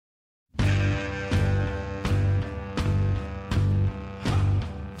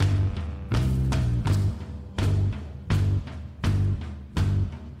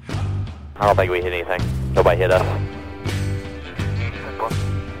I don't think we hit anything. Nobody hit us.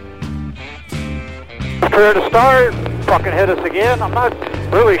 Clear to start. Fucking hit us again. I'm not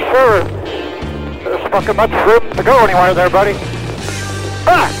really sure there's fucking much room to go anywhere there, buddy.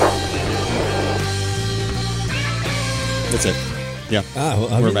 Back! That's it. Yeah.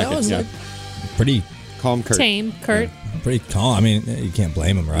 We're back. That was Yeah. pretty Calm, Kurt. tame, Kurt. pretty calm. I mean, you can't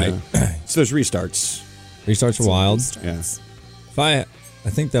blame him, right? Yeah. It's those restarts. Restarts are wild. Yeah. If I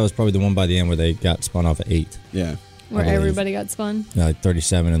think that was probably the one by the end where they got spun off at 8. Yeah. Where everybody got spun. Like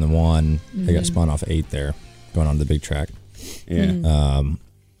 37 and the 1. They got spun off at 8 there, going on to the big track. Yeah.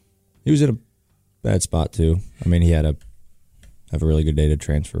 He was in a bad spot too. I mean, he had have a really good day to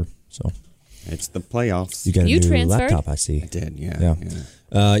transfer. So It's the playoffs. you got a You new transferred? laptop, I see. I did, yeah.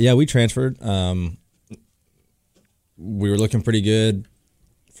 Yeah, we transferred. We were looking pretty good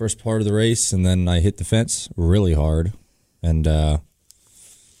first part of the race, and then I hit the fence really hard, and it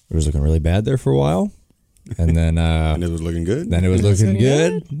was looking really bad there for a while. And then And it was looking good. then it was looking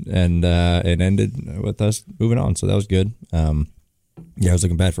good, and it ended with us moving on. So that was good. Yeah, it was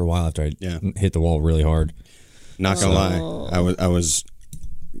looking bad for a while after I hit the wall really hard. Not gonna lie, I was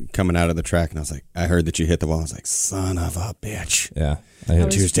coming out of the track, and I was like, I heard that you hit the wall. I was like, son of a bitch. Yeah,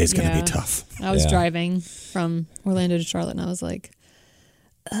 Tuesday's gonna be tough. I was driving from Orlando to Charlotte, and I was like,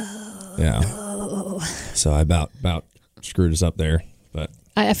 yeah. So I about screwed us up there, but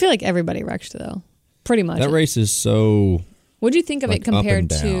I feel like everybody wrecked though, pretty much. that race is so. What do you think of like, it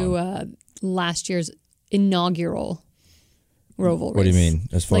compared up and to last year's inaugural Roval race? What do you mean?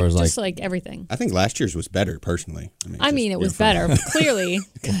 As far as just like everything. I think last year's was better, personally. I mean, it was better, clearly,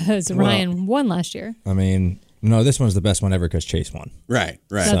 because Ryan won last year. I mean, no, this one's the best one ever because Chase won. Right.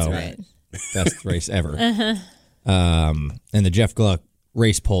 That's So- right. Best race ever. And the Jeff Gluck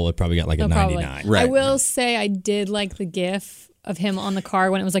race poll, it probably got like a Probably. 99. Right. I will say I did like the GIF of him on the car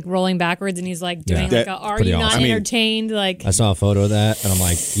when it was like rolling backwards, and he's like doing like a "Are Pretty you not awesome. I mean- entertained?" Like I saw a photo of that, and I'm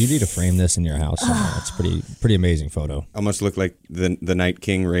like, you need to frame this in your house somewhere. It's pretty amazing photo. Almost looked like the Night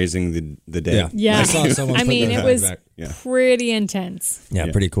King raising the dead. yeah. I saw someone I put mean, that it was back. Yeah. pretty intense. Yeah,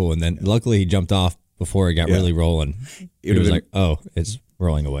 Yeah. pretty cool. And then luckily he jumped off before it got Yeah. really rolling. He It was would've like, oh, it's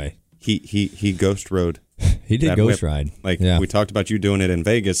rolling away. He ghost rode. He did that ghost whip. ride. Like yeah. we talked about you doing it in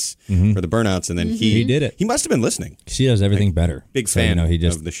Vegas for the burnouts, and then He did it. He must have been listening. He does everything better. Big So, fan he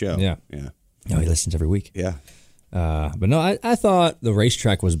just, of the show. Yeah. Yeah. No, he listens every week. Yeah. But no, I thought the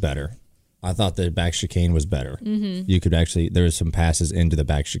racetrack was better. I thought the back chicane was better. You could actually, there was some passes into the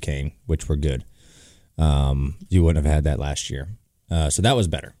back chicane, which were good. You wouldn't have had that last year. So that was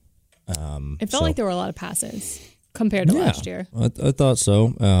better. It felt like there were a lot of passes compared to last year. I thought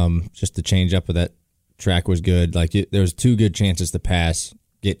so. Just the change up of that track was good. Like there was 2 good chances to pass,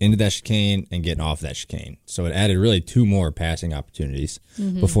 get into that chicane and getting off that chicane. So it added really 2 more passing opportunities.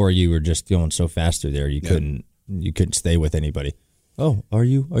 Before you were just going so fast through there, you couldn't stay with anybody. Oh, are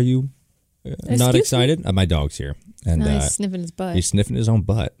you not excited? My dog's here, and He's sniffing his butt. he's sniffing his own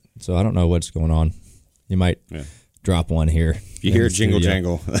butt. So I don't know what's going on. You might drop one here. You hear jingle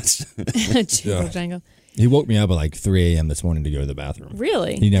jangle. That's Jingle jangle. He woke me up at like 3 a.m. this morning to go to the bathroom.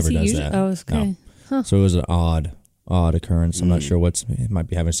 Really? He never does usually- that. Oh, okay. No. Huh. So it was an odd occurrence. I'm not sure it might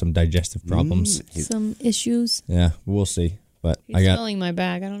be having some digestive problems. Some issues. Yeah, we'll see. But He's I got smelling my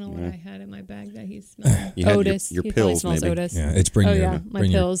bag. I don't know what I had in my bag that he's smelling. You had Otis. your He probably pills, smells maybe. Otis. it's bring Oh, your yeah, my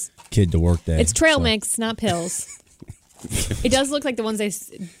bring your pills. kid to work day. It's trail so- mix, not pills. It does look like the ones they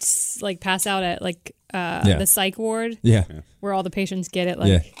like pass out at like the psych ward Yeah. where all the patients get it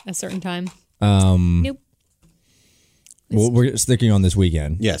like a certain time. Nope. Well, we're sticking on this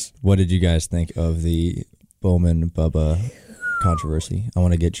weekend. yes. What did you guys think of the Bowman Bubba controversy? I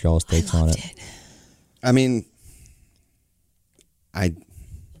want to get y'all's takes on it. I mean,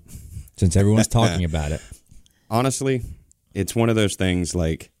 Since everyone's talking about it. honestly, it's one of those things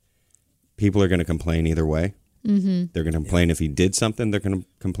like people are going to complain either way. Mm-hmm. They're going to complain if he did something. They're going to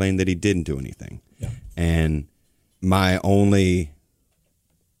complain that he didn't do anything. Yeah. And my only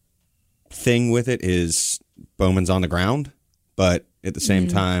thing with it is Bowman's on the ground, but at the same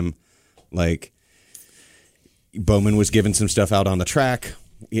time, like Bowman was giving some stuff out on the track.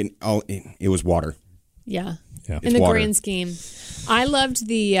 It was water. Yeah. Yeah. In the water. grand scheme. I loved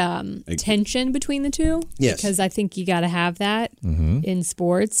the tension between the two. Yes. Because I think you got to have that in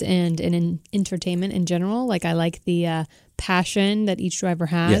sports and in entertainment in general. Like, I like the passion that each driver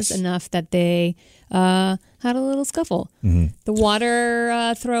has enough that they had a little scuffle. The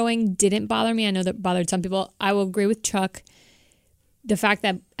water throwing didn't bother me. I know that bothered some people. I will agree with Chuck. The fact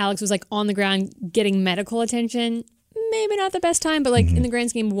that Alex was like on the ground getting medical attention, maybe not the best time, but like in the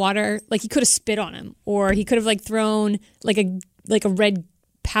grand scheme, water, like he could have spit on him, or he could have like thrown like a red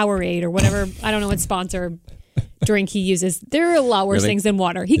Powerade or whatever. I don't know what sponsor drink he uses. There are a lot worse things than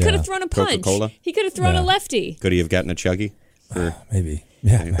water. He could have thrown a punch. Coca-Cola? He could have thrown a lefty. Could he have gotten a chuggy? Maybe.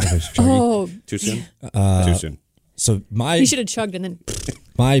 Yeah. Maybe it was chuggy. Oh, Too soon? Too soon. So he should have chugged and then.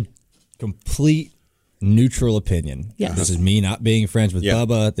 My complete neutral opinion. Yes. This is me not being friends with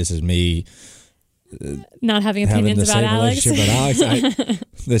Bubba. This is me not having opinions the about same Alex. relationship with Alex.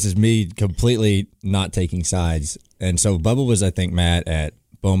 This is me completely not taking sides. And so Bubba was, I think, mad at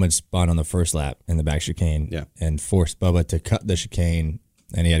Bowman's spun on the first lap in the back chicane and forced Bubba to cut the chicane,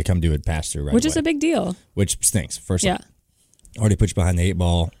 and he had to come do a pass through Which is a big deal. Which stinks. First lap. Already put you behind the 8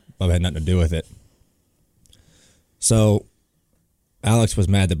 ball. Bubba had nothing to do with it. So Alex was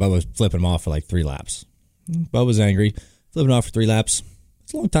mad that Bubba was flipping him off for like 3 laps. Bubba was angry. Flipping off for 3 laps.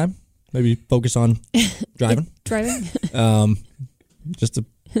 It's a long time. Maybe focus on driving. Just a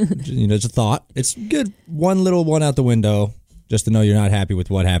it's a thought. It's good. One little one out the window, just to know you're not happy with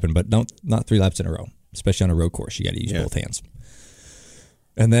what happened, but not 3 laps in a row, especially on a road course. You got to use both hands.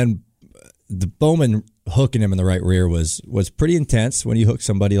 And then the Bowman hooking him in the right rear was pretty intense. When you hook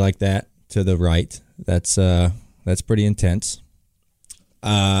somebody like that to the right, that's pretty intense.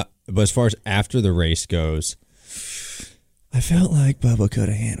 But as far as after the race goes, I felt like Bubba could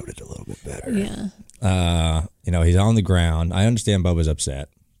have handled it a little bit better. Yeah. He's on the ground. I understand Bubba's upset.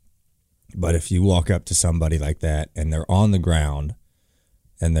 But if you walk up to somebody like that and they're on the ground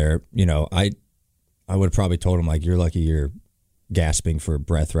and they're, I would have probably told him, like, you're lucky you're gasping for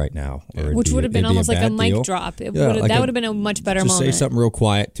breath right now. Which would have been almost like a mic drop. That would have been a much better moment. Say something real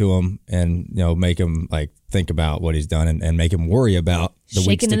quiet to him and, make him, like, think about what he's done and make him worry about the Shaking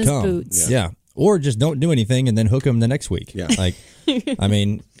weeks to in come. his boots. Yeah. Or just don't do anything and then hook him the next week. Yeah. Like, I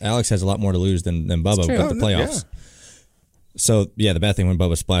mean, Alex has a lot more to lose than Bubba with the playoffs. Yeah. So, the bad thing when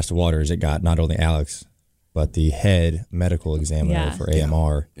Bubba splashed the water is it got not only Alex, but the head medical examiner for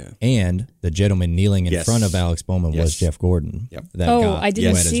AMR. Yeah. And the gentleman kneeling in front of Alex Bowman was Jeff Gordon. Yep. I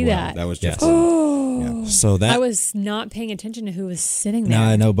didn't see that. That was Jeff Gordon. Yeah. So I was not paying attention to who was sitting there. No,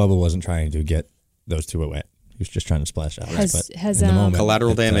 I know Bubba wasn't trying to get those two wet. He was just trying to splash out. Has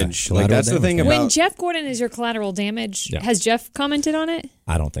collateral damage. That's the thing about when Jeff Gordon is your collateral damage. Yeah. Has Jeff commented on it?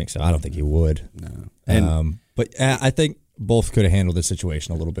 I don't think so. I don't think he would. No. But I think both could have handled the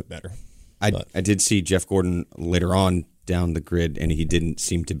situation a little bit better. I did see Jeff Gordon later on down the grid, and he didn't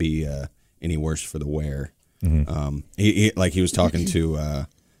seem to be any worse for the wear. Mm-hmm. He was talking to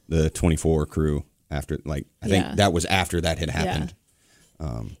the 24 crew after, I think that was after that had happened.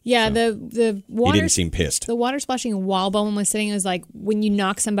 The water. He didn't seem pissed. The water splashing while Bowman was sitting was like when you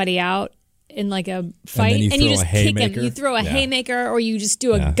knock somebody out in like a fight and you just kick them. You throw a haymaker or you just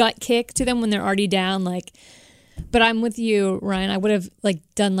do a gut kick to them when they're already down. But I'm with you, Ryan. I would have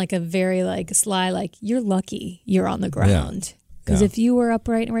done a very sly you're lucky you're on the ground because if you were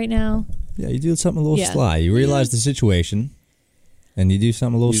upright right now, you do something a little sly. You realize the situation. And you do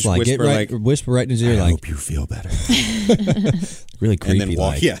something a little sly. Whisper right in his ear, I hope you feel better. Really creepy. And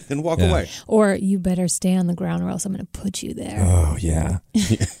then walk away. Or you better stay on the ground or else I'm going to put you there. Oh, yeah.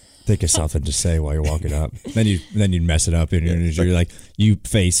 Think of something to say while you're walking up. Then you mess it up and you're like, you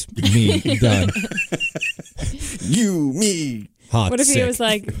face me, done. You, me. Hot, what if he was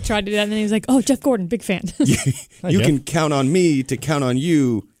tried to do that and then he was like, oh, Jeff Gordon, big fan. You can count on me to count on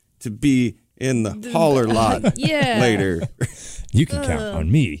you to be in the hauler lot later. You can count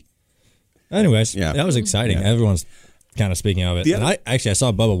on me. Anyways, that was exciting. Yeah. Everyone's kind of speaking of it. And I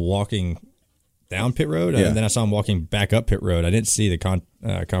saw Bubba walking down pit road, and then I saw him walking back up pit road. I didn't see the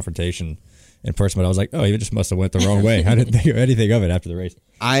confrontation in person, but I was like, oh, he just must have went the wrong way. I didn't think of anything of it after the race.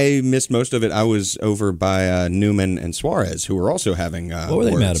 I missed most of it. I was over by Newman and Suarez, who were also having what were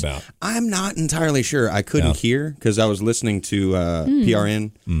they mad about? I'm not entirely sure. I couldn't hear because I was listening to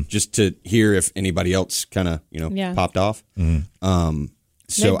PRN just to hear if anybody else kind of popped off.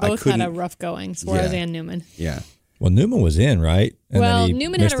 So they both had a rough going, Suarez and Newman. Yeah. Well, Newman was in, right? And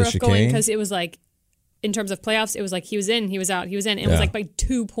Newman had a rough going because it was in terms of playoffs, it was he was in, he was out, he was in. It was by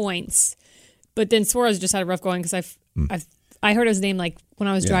 2 points. But then Suarez just had a rough going because I heard his name when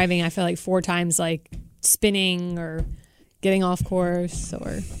I was driving. I felt 4 times spinning or getting off course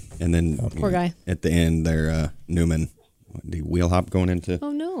and then poor guy at the end there Newman the wheel hop going into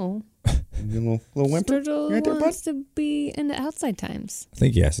oh no a little whimper. Sturgill wants to be in the outside times. I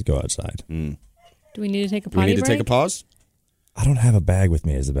think he has to go outside. Do we need to take a potty break? Do we need to break? take a pause? I don't have a bag with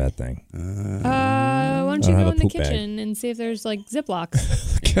me is the bad thing. Why don't you go in the kitchen and see if there's Ziplocs?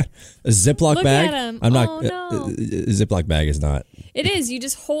 A Ziploc Look bag? At him. I'm not. No. A Ziploc bag is not. It is. You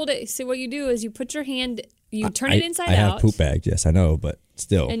just hold it. So what you do is you put your hand You turn it inside I out. have poop bags, yes, I know, but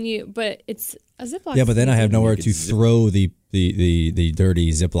still. But it's a Ziploc. Yeah, but then I have nowhere You to could throw the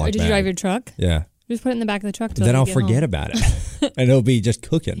dirty Ziploc Or did bag. you drive your truck? Yeah. Just put it in the back of the truck. Till Then you I'll get forget home. about it. And it'll be just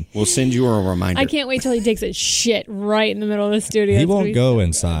cooking. We'll send you a reminder. I can't wait till he takes a shit right in the middle of the studio. He It's gonna won't be go so good.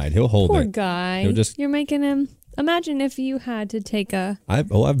 inside. He'll hold Poor it. guy. He'll just. You're making him. Imagine if you had to take a. I've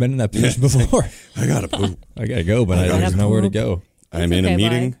been in that position before. I gotta poop. I gotta go, but there's nowhere to go. I'm in a okay,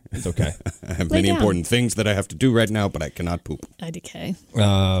 meeting. It's okay. I have Lay many down. important things that I have to do right now, but I cannot poop. IDK.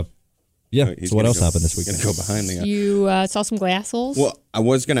 Yeah. He's So what gonna else go- happened this He's weekend? gonna go behind the. You saw some glass holes. Well, I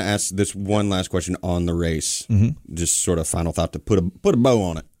was gonna ask this one last question on the race. Just sort of final thought to put a bow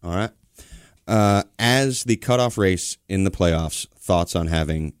on it. All right. As the cutoff race in the playoffs, thoughts on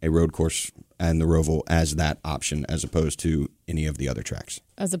having a road course and the Roval as that option, as opposed to any of the other tracks.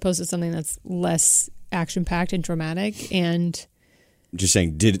 As opposed to something that's less action packed and dramatic and. Just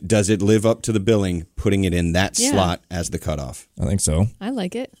saying, does it live up to the billing, putting it in that Yeah. slot as the cutoff? I think so. I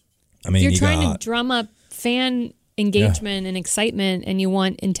like it. I mean, If you're you trying got, to drum up fan engagement and excitement and you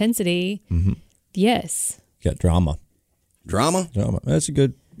want intensity, yes. you got drama. Drama? That's a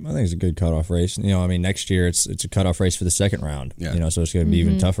good. I think it's a good cutoff race. You know, I mean, next year it's a cutoff race for the second round. Yeah. You know, so it's going to be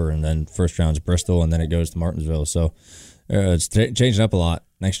even tougher. And then first round's Bristol, and then it goes to Martinsville. So it's changing up a lot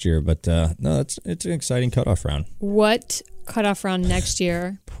next year. But no, it's an exciting cutoff round. What cutoff round next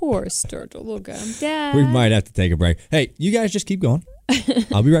year? Poor Sturgill. Look at him. Dad. We might have to take a break. Hey, you guys just keep going.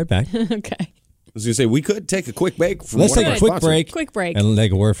 I'll be right back. Okay. I was going to say, we could take a quick break. From Let's one take of a our quick sponsors. break. Quick break. And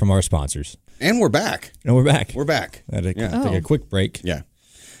take a word from our sponsors. And we're back. And we're back. We're back. Take Yeah. a quick break. Yeah.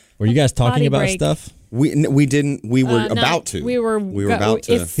 Were you guys talking Body about break. stuff? We didn't. We were No, about to. we were about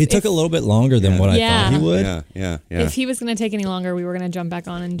to. He took a little bit longer than what I Yeah. thought he would. Yeah. If he was going to take any longer, we were going to jump back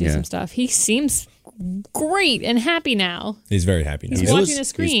on and do Yeah. some stuff. He seems great and happy now. He's very happy now. He's watching a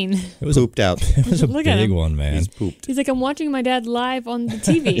screen. It was pooped out. It was a Look at big him. one, man. He's pooped. He's like, I'm watching my dad live on the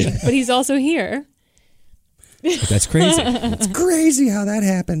TV, but he's also here. That's crazy. It's crazy how that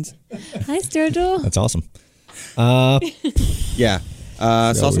happens. Hi, Sturgill. That's awesome. Yeah.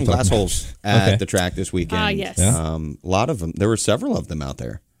 Saw some we're glass talking- holes at Okay. the track this weekend. Ah, yes. Yeah. A lot of them. There were several of them out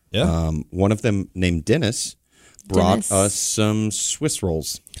there. Yeah. One of them named Dennis brought Dennis. us some Swiss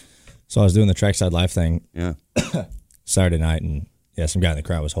rolls. So I was doing the trackside live thing Yeah. Saturday night, and some guy in the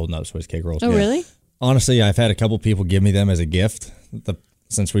crowd was holding up Swiss cake rolls. Oh, really? Honestly, I've had a couple people give me them as a gift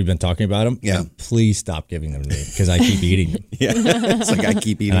since we've been talking about them. Yeah. And please stop giving them to me because I keep eating them, Yeah. It's like I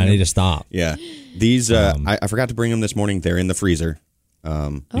keep eating and I them. need to stop. Yeah. These, I forgot to bring them this morning. They're in the freezer.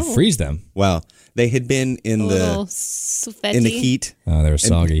 You freeze them. Well, they had been A in little the sweaty. heat. Oh, they're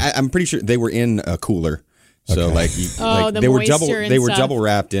soggy. I'm pretty sure they were in a cooler. So Okay. like, Oh, the they were moisture and they were stuff. double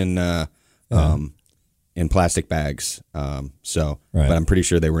wrapped in plastic bags. Right. But I'm pretty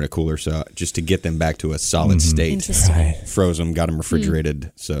sure they were in a cooler. So just to get them back to a solid state, Interesting. Right. froze them, got them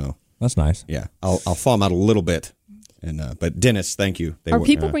refrigerated. So That's nice. yeah, I'll thaw them out a little bit. And but Dennis, thank you. They Are were,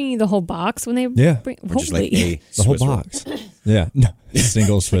 people bringing you the whole box when they Yeah. bring? or just like Holy. a The whole Swiss roll. box. Yeah. No.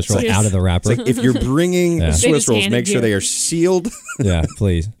 Single Swiss roll It's out of the wrapper. It's like if you're bringing Yeah. They Swiss just rolls, handed make sure you. they are sealed. Yeah,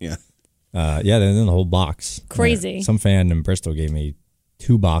 please. Yeah. Yeah, they're in the whole box. Crazy. Yeah. Some fan in Bristol gave me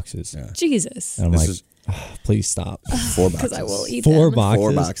 2 boxes. Yeah. Jesus. And I'm This like, is please stop. 4 boxes. Because I will eat 4 them. boxes.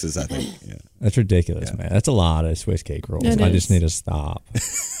 4 boxes, I think. Yeah. That's ridiculous, man. That's a lot of Swiss cake rolls. It I is. just need to stop.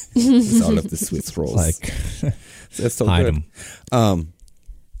 It's all of the Swiss rolls. Like, That's so hide good. them.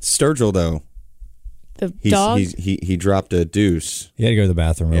 Sturgill, though, The dog. he dropped a deuce. He had to go to the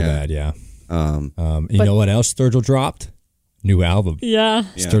bathroom real Yeah. bad, yeah. Um, You know what else Sturgill dropped? New album. yeah.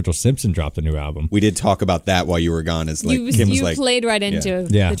 Yeah. Sturgill Simpson dropped a new album. We did talk about that while you were gone. As like You Kim was like, played right into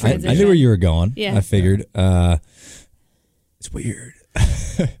Yeah, the transition. I knew where you were going. Yeah. I figured. It's weird.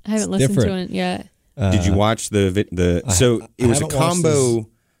 I haven't listened to different. it yet. did you watch the? So it was a haven't watched combo.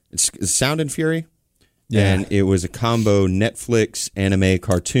 It's Sound and Fury. Yeah. And it was a combo Netflix anime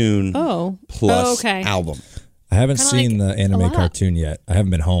cartoon Oh. plus Oh, okay. album. I haven't Kinda seen like the a anime lot. cartoon yet. I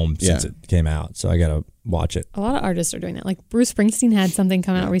haven't been home since Yeah. it came out, so I got to watch it. A lot of artists are doing that. Like Bruce Springsteen had something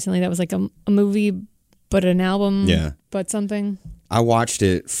come out recently that was like a movie, but an album. Yeah. But something. I watched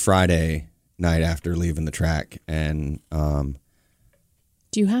it Friday night after leaving the track, and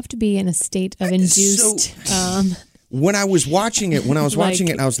Do you have to be in a state of induced? when I was watching it, Like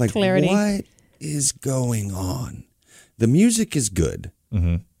I was like, clarity. what is going on? The music is good.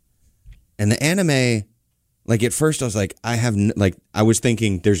 Mm-hmm. And the anime, like at first I was like, I was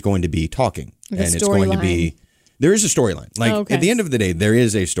thinking there's going to be talking. Like a and it's going to storyline. be, there is a storyline. Like Oh, okay. at the end of the day, there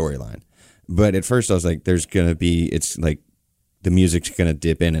is a storyline. But at first I was like, there's going to be, it's like the music's going to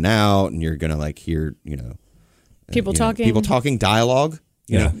dip in and out and you're going to like hear, People talking. people talking dialogue.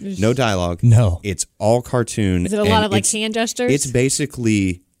 You know, no dialogue. No. It's all cartoon. Is it a lot of like hand gestures? It's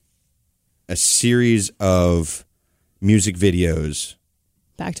basically a series of music videos.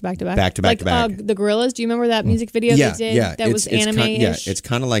 Back to back to back. Back to back like, to back. The Gorillas. Do you remember that music video they did? Yeah, that was anime-ish? It's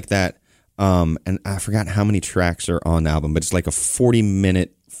kind of like that. And I forgot how many tracks are on the album, but it's like a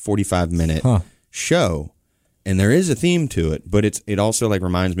 40-minute, 45-minute show. And there is a theme to it, but it also like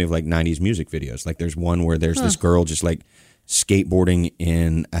reminds me of like 90s music videos. Like there's one where there's this girl just like skateboarding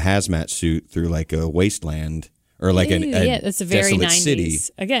in a hazmat suit through like a wasteland or like that's a very desolate 90s. city.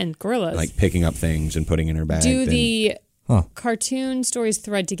 Again, Gorillas. Like picking up things and putting in her bag. Do the cartoon stories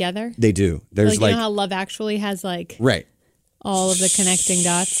thread together? They do. There's like, you know how Love Actually has like all of the connecting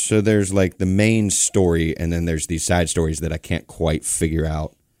dots? So there's like the main story, and then there's these side stories that I can't quite figure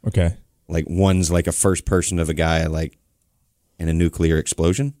out. Okay. Like one's like a first person of a guy like in a nuclear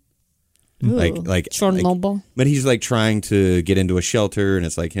explosion. Ooh, like Chernobyl. But he's like trying to get into a shelter, and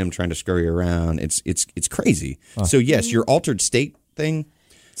it's like him trying to scurry around. It's crazy. So yes, your altered state thing.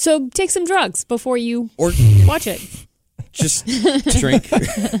 So take some drugs before you watch it. Just drink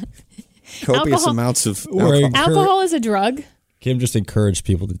copious amounts of alcohol. Alcohol is a drug. Kim just encouraged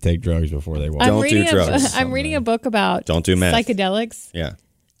people to take drugs before they watch. Don't do drugs. I'm reading a book about Don't do meth. Psychedelics. Yeah.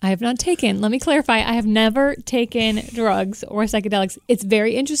 I have not taken. Let me clarify. I have never taken drugs or psychedelics. It's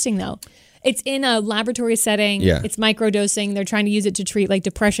very interesting, though. It's in a laboratory setting. Yeah. It's microdosing. They're trying to use it to treat like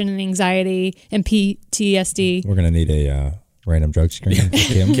depression and anxiety and PTSD. We're gonna need a random drug screen. For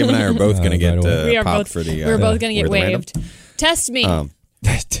Kim. Kim and I are both going to get We're popped both for the. we're both going to get we're the random. waived. Test me.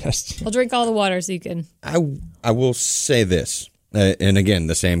 Test. I'll drink all the water so you can. I will say this, and again,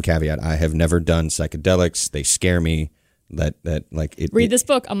 the same caveat. I have never done psychedelics. They scare me. That like it. Read this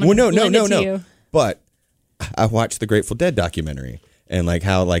book. I'm going to lend it to you. But I watched the Grateful Dead documentary and like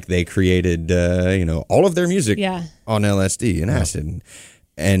how like they created all of their music on LSD and acid,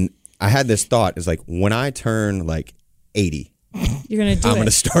 and I had this thought is like when I turn like 80. You're gonna do I'm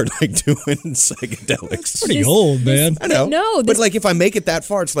gonna start like doing psychedelics. Pretty old, man. I know. No, but like if I make it that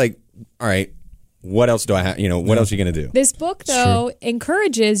far, it's like, all right, what else do I have? What else are you gonna do? This book, though,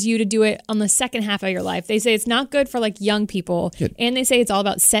 encourages you to do it on the second half of your life. They say it's not good for like young people, and they say it's all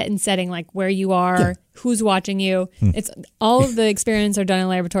about set and setting, like where you are, who's watching you. It's all of the experiments are done in a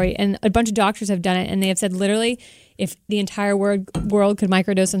laboratory, and a bunch of doctors have done it, and they have said literally, if the entire world could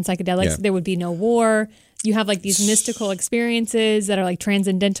microdose on psychedelics, there would be no war. You have like these mystical experiences that are like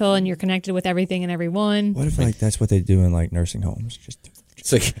transcendental, and you're connected with everything and everyone. What if like that's what they do in like nursing homes?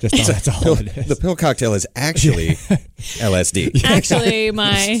 It's like that's all it is. The pill cocktail is actually LSD. Actually,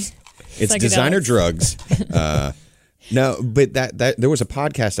 it's designer drugs. No, but that there was a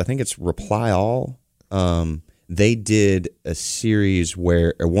podcast. I think it's Reply All. They did a series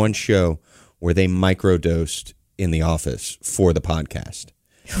one show where they microdosed in the office for the podcast.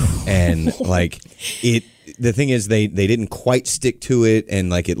 And like the thing is they didn't quite stick to it, and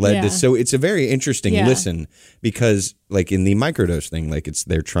like it led to, so it's a very interesting listen, because like in the microdose thing, like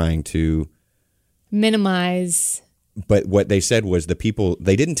they're trying to minimize, but what they said was the people,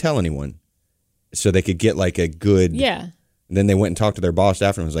 they didn't tell anyone so they could get like a good And then they went and talked to their boss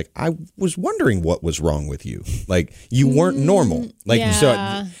after and was like, I was wondering what was wrong with you. Like you weren't normal. Like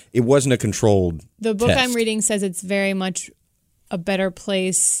so it wasn't a controlled The book test. I'm reading says it's very much a better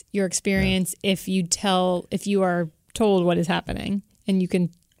place, your experience, if you are told what is happening and you can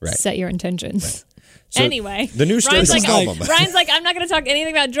set your intentions. So anyway, the new Ryan's album. Ryan's like, I'm not going to talk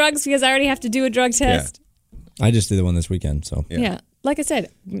anything about drugs because I already have to do a drug test. I just did the one this weekend, so Like I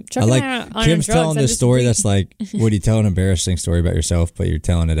said, Chuck I like and I are Kim's on drugs. telling this story that's like, would you tell an embarrassing story about yourself, but you're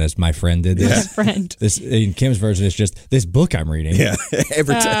telling it as my friend did this. Friend. This in Kim's version is just this book I'm reading. Yeah,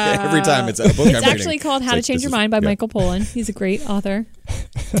 every time it's a book I'm reading. It's actually called How to Change Your Mind by Michael Pollan. He's a great author.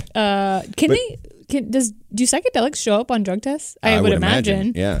 Do psychedelics show up on drug tests? I would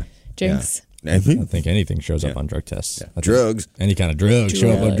imagine. Yeah. I Jinx. don't think anything shows up on drug tests. Yeah. Drugs. Any kind of drugs show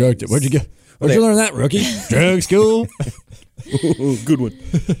up on drug tests. Where'd you go? Where'd you learn that, rookie? Drug school. Good one.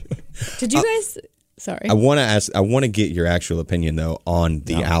 Did you guys? Sorry. I want to get your actual opinion though on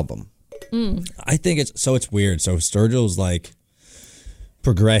the album. I think it's weird. So Sturgill's like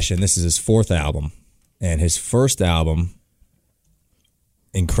progression. This is his fourth album, and his first album,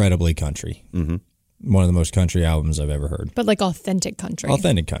 incredibly country. Mm-hmm. One of the most country albums I've ever heard. But like authentic country.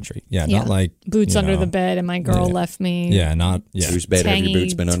 Authentic country. Yeah, not like Boots Under the Bed and My Girl Left Me. Yeah, not Whose bed have your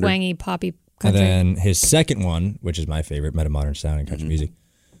boots been under? Twangy poppy country. And then his second one, which is my favorite, Metamodern Sound and Country Music,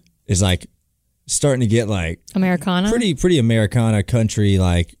 is like starting to get like Americana. Pretty Americana country,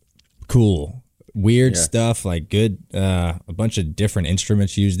 like cool. Weird stuff, like good, a bunch of different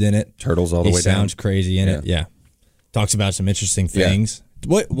instruments used in it. Turtles all the way down. Sounds crazy in it. Yeah. Talks about some interesting things.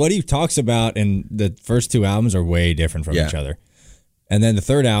 what he talks about in the first two albums are way different from each other. And then the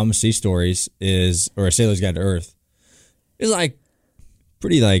third album, Sea Stories, or A Sailor's Guide to Earth, is like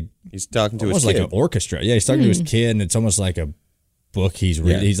pretty like he's talking to his almost kid. like an orchestra. Yeah, he's talking to his kid, and it's almost like a book he's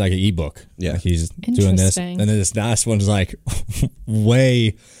reading. He's like an ebook. Yeah, like he's doing this, and then this last one's like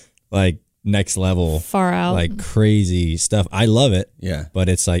way like next level, far out, like crazy stuff. I love it. Yeah, but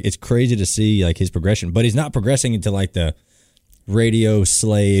it's like it's crazy to see like his progression. But he's not progressing into like the radio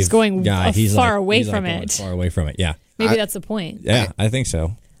slave. He's going guy. He's far like, away he's from like it. Far away from it. Yeah. Maybe that's the point. Yeah, I think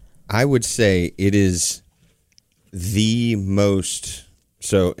so. I would say it is the most.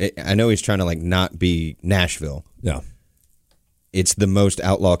 So I know he's trying to like not be Nashville. Yeah. It's the most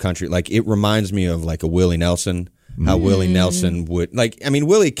outlaw country. Like it reminds me of like a Willie Nelson. How Willie Nelson would like. I mean,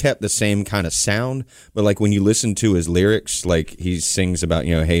 Willie kept the same kind of sound, but like when you listen to his lyrics, like he sings about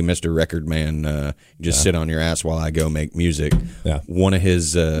hey, Mr. Record Man, just sit on your ass while I go make music. Yeah. One of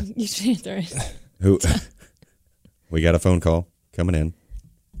his. You should answer it. Who? We got a phone call coming in.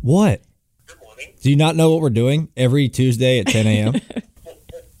 What? Good morning. Do you not know what we're doing every Tuesday at 10 a.m.?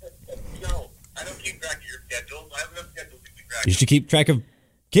 No, I don't keep track of your schedules. I have no schedule to keep track You of. should keep track of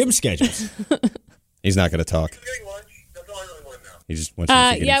Kim's schedules. He's not going to talk. I'm getting lunch. That's all I really want to know. He just wants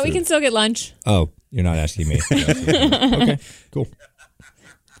to get Yeah, his we food. can still get lunch. Oh, you're not asking me. Okay, cool.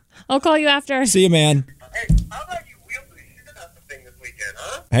 I'll call you after. See you, man. Hey, how about you wheel the shit out the thing this weekend,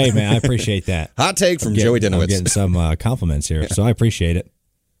 huh? Hey, man, I appreciate that. Hot take from I'm Joey getting Dinowitz. some compliments here, so I appreciate it.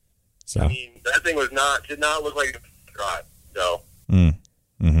 So. I mean, that thing did not look like a trot. So.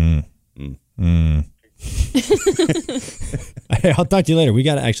 Hey, I'll talk to you later. We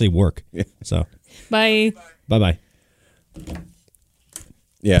got to actually work. So, Bye. bye.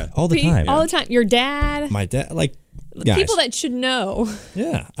 Yeah. All the time. All the time. Your dad. My dad, like, guys. People that should know.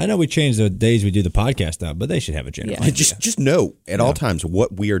 Yeah, I know we changed the days we do the podcast up, but they should have a general. Yeah. idea. Just know at all times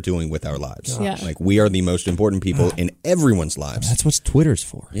what we are doing with our lives. Yeah. Like we are the most important people in everyone's lives. That's what Twitter's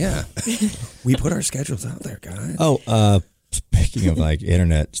for. Yeah. We put our schedules out there, guys. Oh, speaking of like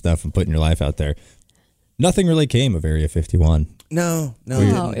internet stuff and putting your life out there, nothing really came of Area 51. No.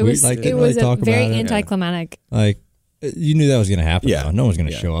 No, it was didn't it really was a talk very about it. anticlimactic. Like, you knew that was going to happen. Yeah. Though. No one's going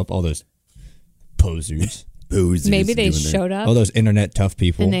to Yeah. show up. All those posers, Maybe they showed up all those internet tough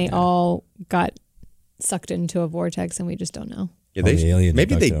people. and they all got sucked into a vortex, and we just don't know. Yeah, the aliens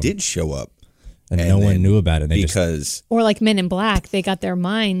maybe they abducted them. did show up. and no one then knew about it. They just, because Or like Men in Black, they got their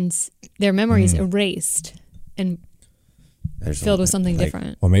memories erased and there's filled with something like,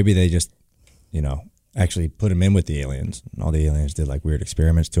 different. or maybe they just, actually put them in with the aliens. And all the aliens did like weird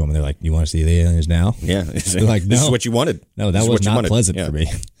experiments to them. And they're like, "You want to see the aliens now?" Yeah. They're like, This is "No. what you wanted. No, This that is was what you not wanted." pleasant Yeah. for me.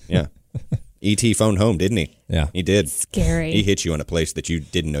 Yeah. E.T. phoned home, didn't he? Yeah. He did. Scary. He hit you in a place that you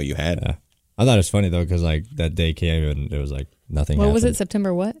didn't know you had. Yeah. I thought it was funny though, because like that day came and it was like nothing. What was happened. it?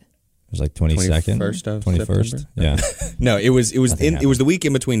 September what? It was like 22nd, 21st of 21st. September? Yeah. No, it was Nothing it was the week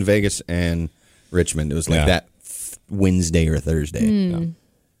in between Vegas and Richmond. It was like Yeah. that Wednesday or Thursday. Yeah.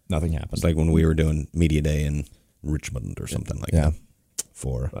 Nothing happened. It's like when we were doing Media Day in Richmond or something like Yeah. that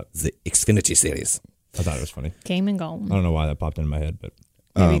for the Xfinity series. I thought it was funny. Came and I gone. don't know why that popped into my head, but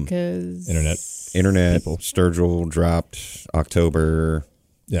Maybe because internet. Internet, Sturgill dropped October.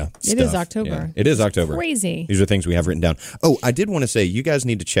 Yeah. It is stuff. October. Yeah, it is October. Crazy. These are things we have written down. Oh, I did want to say you guys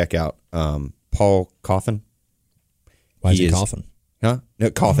need to check out Paul Coffin. Why is He he is- coughing? Huh? No,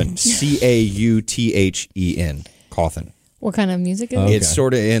 Coffin. Couthen. Coffin. What kind of music is Okay. it? It's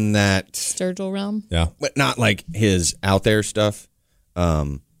sort of in that, Sturgill realm. Yeah. but not like his out there stuff.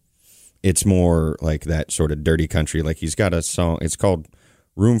 It's more like that sort of dirty country. Like he's got a song. It's called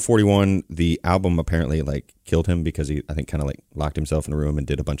Room 41. The album apparently like killed him because he, I think, kind of like locked himself in a room and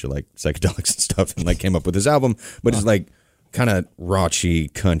did a bunch of like psychedelics and stuff and like came up with his album. But it's like kind of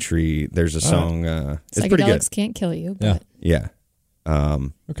raunchy country. There's a song. It's pretty good. Psychedelics can't kill you. Yeah. But Yeah.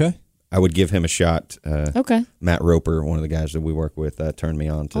 Okay. I would give him a shot. okay. Matt Roper, one of the guys that we work with, turned me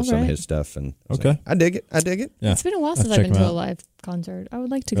on to All some of right. his stuff, and I was Okay. like, I dig it. Yeah. It's been a while Let's since I've check been him to a out. live concert. I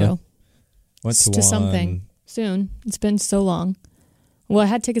would like to Yeah. go Went to to something soon. It's been so long. Well, I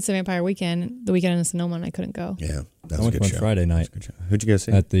had tickets to Vampire Weekend, the weekend in Sonoma, and I couldn't go. Yeah, that I was a went good to one show. Friday night Good show. Who'd you go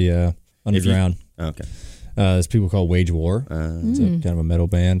see? at the Underground. Oh, okay. There's people called Wage War. It's a kind of a metal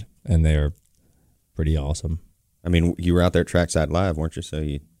band, and they're pretty awesome. I mean, you were out there at Trackside Live, weren't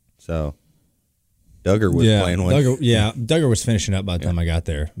you? So Duggar was playing one. Duggar was finishing up by the time I got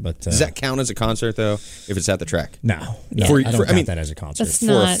there. But Does that count as a concert though? If it's at the track, no, For- I don't for- I count mean, that as a concert. That's for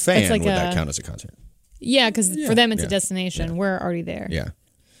not. a That's fan, like would that count as a concert? Yeah, because for them it's Yeah. a destination. We're already there. Yeah.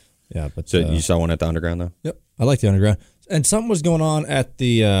 Yeah, but So you saw one at the Underground though? Yep, I like the Underground. And something was going on at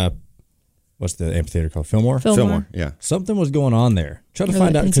the what's the amphitheater called? Fillmore? Fillmore, yeah. Something was going on there. Try to Or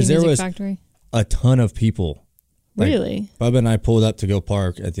find the out NC because there Music was Factory. a ton of people. Like, Really? Bubba and I pulled up to go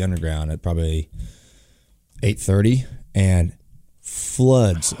park at the underground at probably 8:30, and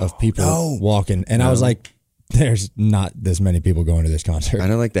floods of people walking. And I was like, there's not this many people going to this concert. I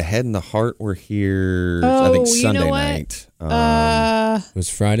know, like the Head and the Heart were here. I think you know Sunday what? night. It was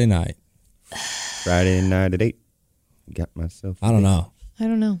Friday night. Friday night at 8. Got myself. I don't know. I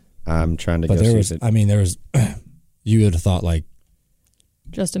don't know. I'm trying to But go there see was, it. I mean, there was, you would have thought like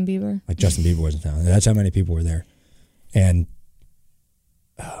Justin Bieber. Justin Bieber was in town. That's how many people were there. And,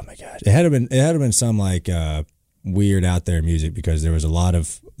 oh my gosh, it had to have been some like weird out there music because there was a lot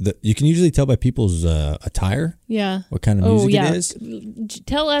of, you can usually tell by people's attire. Yeah. What kind of music it is.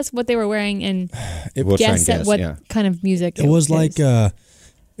 Tell us what they were wearing and We'll try and guess at guess, what yeah. kind of music It was is.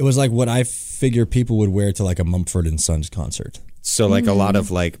 like what I figure people would wear to like a Mumford and Sons concert. So like a lot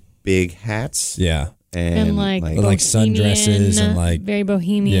of like big hats. Yeah. and like sundresses and like very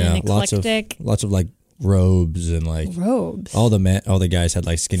bohemian, eclectic. lots of like robes and like robes. all the guys had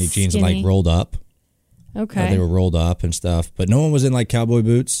like skinny jeans and like rolled up. Okay. They were rolled up and stuff, but no one was in like cowboy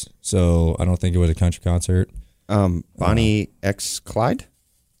boots, so I don't think it was a country concert. Bonnie X Clyde.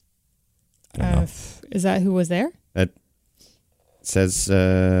 I don't know. Is that who was there? That says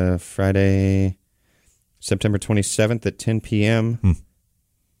Friday, September 27th at 10 p.m.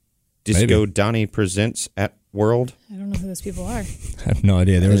 Disco Maybe. Donnie presents at World. I don't know who those people are. I have no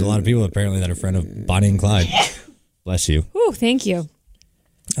idea. There was a lot of people apparently that are a friend of Bonnie and Clyde. Bless you. Oh, thank you.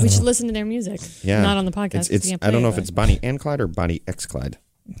 We should listen to their music. Yeah, Not on the podcast. 'cause we It's can't I don't play know it, if but- it's Bonnie and Clyde or Bonnie X Clyde,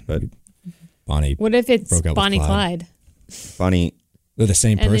 but Bonnie. What if it's broke up with Bonnie Clyde. Clyde? Bonnie. They're the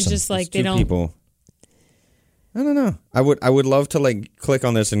same And person. it's just like It's they two don't. people. I don't know. I would love to like click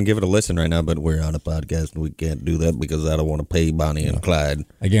on this and give it a listen right now, but we're on a podcast and we can't do that because I don't want to pay Bonnie and Clyde.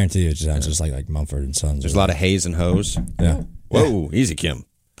 I guarantee you it sounds just like Mumford and Sons. There's a lot of haze and hose. Yeah. Whoa, easy, Kim.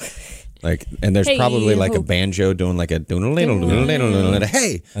 Like, and there's Hey, probably like a ho. banjo doing like a hey,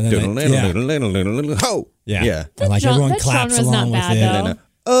 And then ho. Yeah. Yeah. And like That everyone genre's claps not along with bad, it. though. And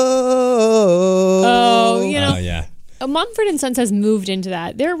oh. Oh, you know, Oh yeah. Mumford and Sons has moved into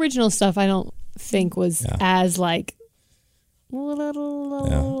that. Their original stuff, I don't think was as like.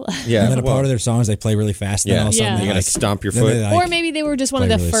 Yeah. And then a part of their songs they play really fast. And then all of a sudden Yeah. they You gotta like, stomp your then they, foot. like- Or maybe they were just one of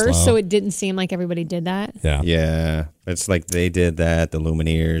play the really first, slow. so it didn't seem like everybody did that. yeah. Yeah. It's like they did that. The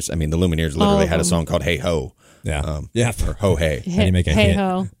Lumineers. I mean, the Lumineers literally had a song called Hey Ho. Yeah. Yeah. Or Ho Hey. How do you make a hey hit?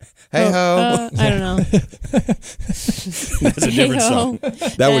 ho. Hey Ho. I don't know. That's a different Hey-ho. song.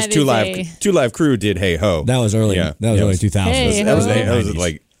 That was That Two is Live. Two Live Crew did Hey Ho. That was early. Yeah. That was Yeah. early 2000s. Hey That was Ho. that was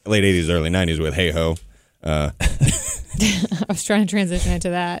like late 80s, early 90s with Hey Ho. I was trying to transition into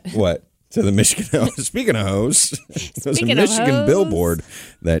that. What? To the Michigan. Speaking of hoes, there was a Speaking of Michigan hoes. billboard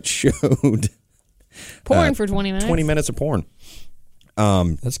that showed Porn for 20 minutes. 20 minutes of porn.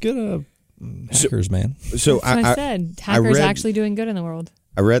 That's good. Hackers, man. So That's what I said. Hackers actually doing good in the world.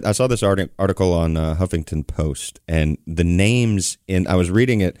 I saw this article on Huffington Post, and the names I was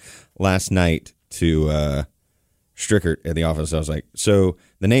reading it last night to Strickert at the office. I was like, so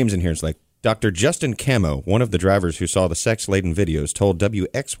the names in here is like Dr. Justin Camo, one of the drivers who saw the sex-laden videos, told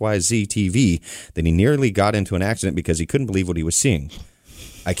WXYZ-TV that he nearly got into an accident because he couldn't believe what he was seeing.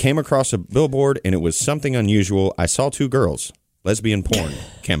 I came across a billboard, and it was something unusual. I saw two girls. Lesbian porn,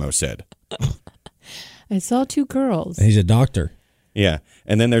 Camo said. I saw two girls. He's a doctor. Yeah.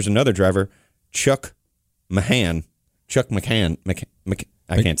 And then there's another driver, Chuck McCann.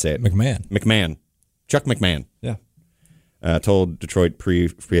 I can't say it. McMahon. Chuck McMahon. Yeah. Told Detroit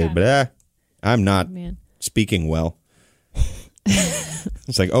I'm not Man. speaking well.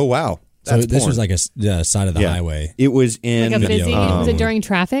 It's like, oh, wow. So That's this porn. was like a side of the highway. It was in Like a busy, was it um, during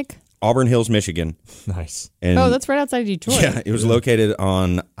traffic? Auburn Hills, Michigan. Nice. And Oh, that's right outside Detroit. yeah, it was located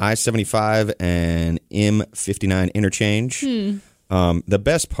on I-75 and M59 interchange. The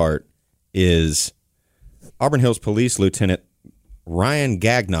best part is Auburn Hills Police Lieutenant Ryan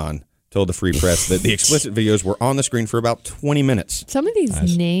Gagnon told the Free Press that the explicit videos were on the screen for about 20 minutes. Some of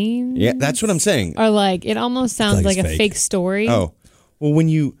these names Yeah, that's what I'm saying. are like, it almost sounds Like like it's a fake. fake story. Oh, well, when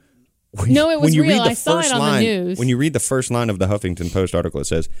you No, it was when you real. read the I saw it first on the line, news. when you read the first line of the Huffington Post article, it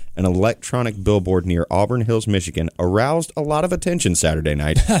says an electronic billboard near Auburn Hills, Michigan, aroused a lot of attention Saturday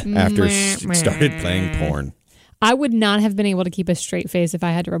night after it started playing porn. I would not have been able to keep a straight face if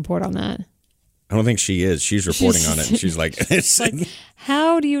I had to report on that. I don't think she is. She's reporting on it, and she's like, it's Like,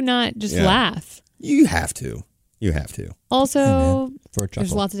 how do you not just Yeah. laugh? "You have to, you have to." Also, For a there's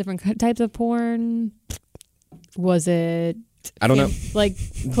chuckle. lots of different types of porn. Was it I don't know. Like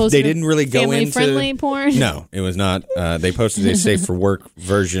close. They didn't really go into family-friendly porn. No, it was not. They posted a safe for work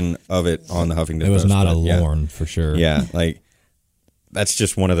version of it on the Huffington Post. It was not a yeah. Lorne for sure. Yeah, like that's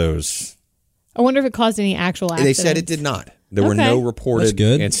just one of those. I wonder if it caused any actual accidents. They said it did not. There were no reported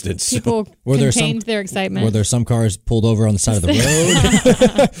incidents. People contained their excitement. Were there some cars pulled over on the side of the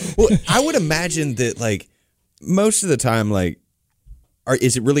road? Well, I would imagine that, like, most of the time, like,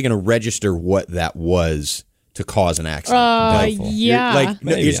 is it really going to register what that was to cause an accident? Yeah. Like,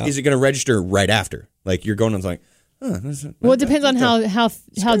 no, is it going to register right after? Like, you're going on like, well, it depends on how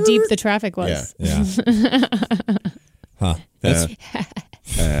deep the traffic was. Yeah. Huh. That's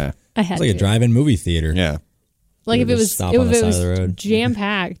I had it's like a drive-in movie theater. yeah. like if it was stop on the side of the road. jam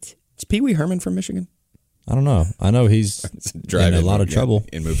packed. Is Pee Wee Herman from Michigan? I don't know. I know he's in a lot of trouble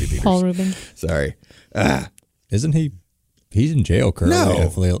in movie theaters. Paul Rubin. Sorry. Isn't he? He's in jail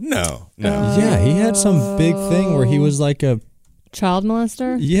currently. No. Yeah, he had some big thing where he was like a Child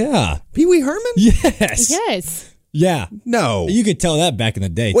molester? yeah. Pee Wee Herman? Yes. Yes. Yeah. No. You could tell that back in the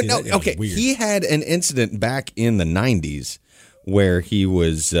day. Well, too. no, That was okay. weird. He had an incident back in the 90s where he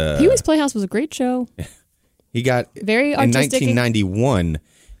was. Pee Wee's Playhouse was a great show. He got Very artistic. In 1991.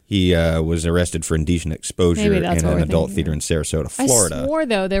 He was arrested for indecent exposure Maybe in that's an what we're adult thinking, theater in Sarasota, Florida. I swore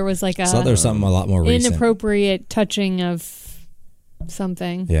though there was like a So there's something a lot more recent. inappropriate touching of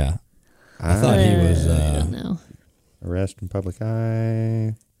something. Yeah. I thought he was. I don't know. Arrest in public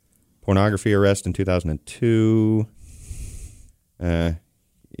eye. Pornography arrest in 2002. I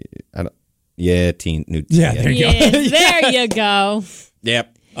don't. Yeah, teen. New, Yeah, there you go. Yes, there you go.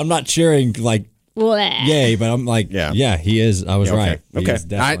 Yep. I'm not cheering like Blech. yay, but I'm like, yeah, he is. I was Yeah, okay. right. He Okay. is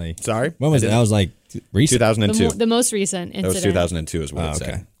definitely. Sorry. When was it? I was like recent. 2002. The most recent That incident. was 2002 is what it okay.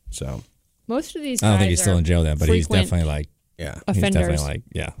 said. So, Most of these I don't think guys he's still in jail then, but he's frequent definitely like yeah. he's offenders. definitely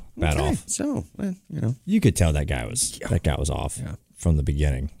like bad Okay. off. So, you know. You could tell that guy was off Yeah. from the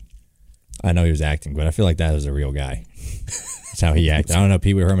beginning. I know he was acting, but I feel like that was a real guy. That's how he acted. I don't know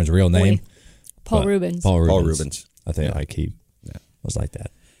Pee Wee Herman's real name. Paul but Rubens. Paul Rubens. Paul Rubens. I think Yeah. like he was like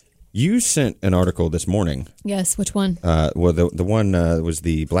that. You sent an article this morning. Yes, which one? Well, the one was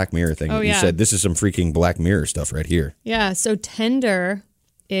the Black Mirror thing. Oh, You yeah. said this is some freaking Black Mirror stuff right here. Yeah, so Tinder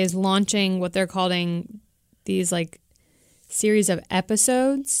is launching what they're calling these like series of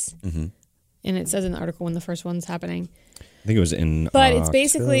episodes. Mm-hmm. And it says in the article when the first one's happening. I think it was in But it's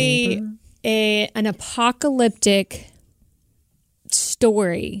basically an apocalyptic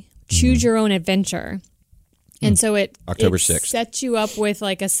story. Choose your own adventure. And so October it 6th. sets you up with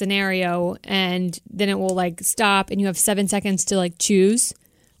like a scenario and then it will like stop and you have 7 seconds to like choose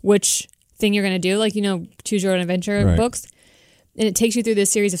which thing you're going to do. Like, choose your own adventure Right. books. And it takes you through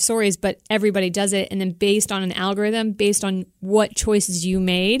this series of stories, but everybody does it. And then based on an algorithm, based on what choices you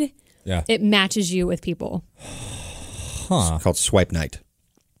made, it matches you with people. Huh. It's called Swipe Night.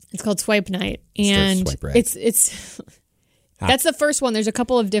 It's called Swipe Night. Instead of And Swipe Right. it's that's the first one. There's a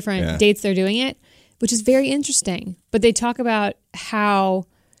couple of different dates they're doing it, which is very interesting. But they talk about how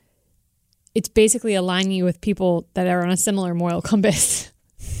it's basically aligning you with people that are on a similar moral compass.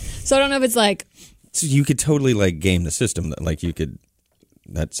 So I don't know if it's like... So you could totally like game the system. Like you could...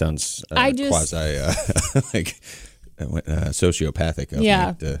 That sounds quasi like sociopathic.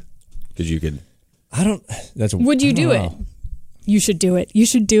 Yeah. Because you could... I don't. That's. Would you I don't do know. it? You should do it. You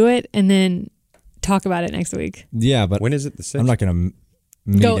should do it and then talk about it next week. Yeah, but When is it? The 6th? I'm not going to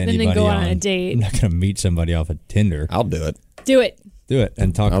meet anybody. And then go on a date. I'm not going to meet somebody off of Tinder. I'll do it. Do it. Do it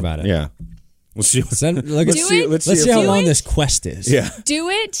and talk about it. Yeah. We'll see. Let's see if- how long this quest is. Yeah. Do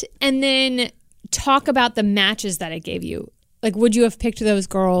it and then talk about the matches that it gave you. Like, would you have picked those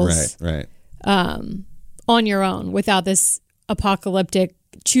girls Right. on your own without this apocalyptic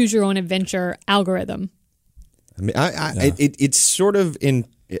choose your own adventure algorithm? I mean, it's sort of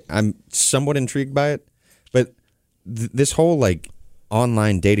I'm somewhat intrigued by it, but this whole like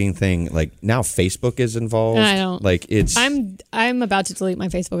online dating thing, like now Facebook is involved. I don't like it's. I'm about to delete my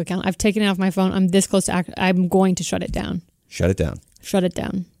Facebook account. I've taken it off my phone. I'm this close to I'm going to shut it down. Shut it down. Shut it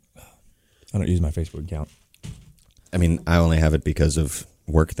down. I don't use my Facebook account. I mean, I only have it because of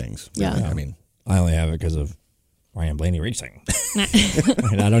work things. Yeah. I mean, I only have it because of Ryan Blaney Racing.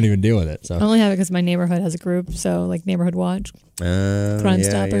 And I don't even deal with it. So. I only have it because my neighborhood has a group, so like Neighborhood Watch, Crime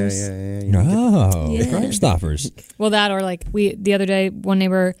Stoppers. Yeah. Oh, Crime Stoppers. Well, that or like the other day, one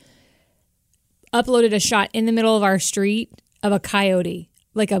neighbor uploaded a shot in the middle of our street of a coyote,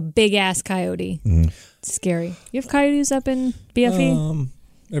 like a big ass coyote. It's scary. You have coyotes up in BFE?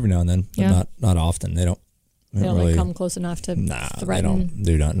 Every now and then, but not often. They don't Really really come close enough to They threaten. don't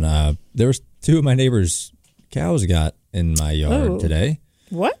do nothing. There was 2 of my neighbors' cows got in my yard today.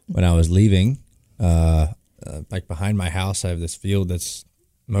 What? When I was leaving, like behind my house, I have this field that's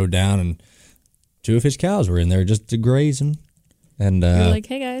mowed down, and 2 of his cows were in there just grazing. And You're like,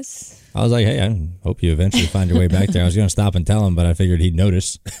 hey guys. I was like, hey, I hope you eventually find your way back there. I was going to stop and tell him, but I figured he'd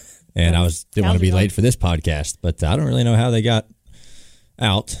notice. And I didn't want to be late for this podcast. But I don't really know how they got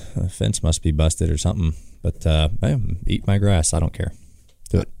out. The fence must be busted or something. But eat my grass. I don't care.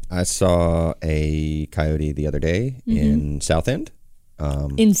 Do it. I saw a coyote the other day in South End.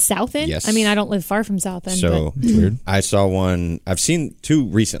 In South End? Yes. I mean, I don't live far from South End. So It's weird. I saw one. I've seen 2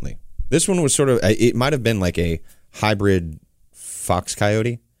 recently. This one was sort of, it might have been like a hybrid fox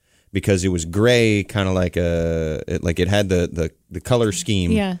coyote because it was gray, kind of like it had the color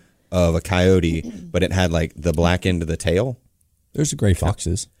scheme of a coyote, but it had like the black end of the tail. There's the gray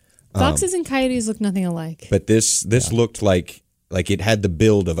foxes. Foxes and coyotes look nothing alike. But this looked like it had the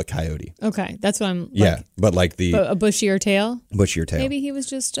build of a coyote. Okay, that's what I'm. But like a bushier tail. Bushier tail. Maybe he was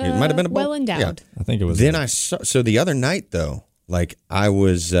just It might have been well endowed. Yeah. I think it was. Then I saw. So the other night though, like I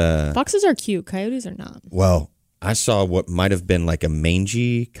was. Foxes are cute. Coyotes are not. Well, I saw what might have been like a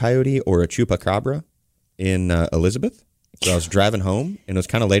mangy coyote or a chupacabra in Elizabeth. So I was driving home, and it was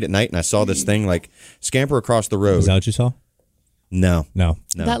kind of late at night, and I saw this thing like scamper across the road. Is that what you saw? No.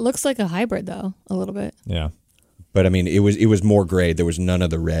 That looks like a hybrid, though, a little bit. Yeah. But I mean, it was more gray. There was none of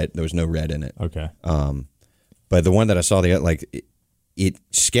the red. There was no red in it. Okay. But the one that I saw, it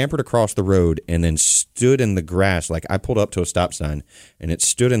scampered across the road and then stood in the grass. Like I pulled up to a stop sign, and it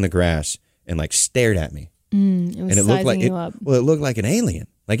stood in the grass and like stared at me. It was And it looked like sizing you up. Well, it looked like an alien.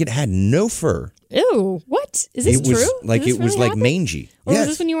 Like it had no fur. Ew! What is this It was true? like Did it this was really like happen? mangy. Or Yes. was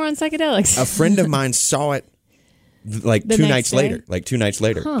this when you were on psychedelics? A friend of mine saw it like The 2 next nights day? later. Like 2 nights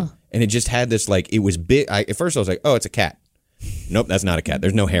later. Huh. And it just had this like it was big. At first I was like, oh, it's a cat. Nope, that's not a cat.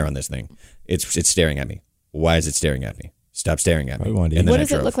 There's no hair on this thing. It's staring at me. Why is it staring at me? Stop staring at me. Probably wanted to And eat then What I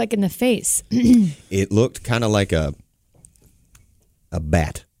does it drove. look like in the face? It looked kind of like a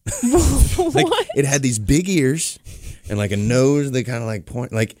bat. Like it had these big ears and like a nose that kind of like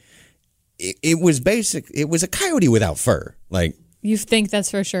point like it was basic. It was a coyote without fur. Like You think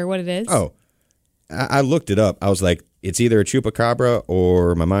that's for sure what it is? oh, I looked it up. I was like, it's either a chupacabra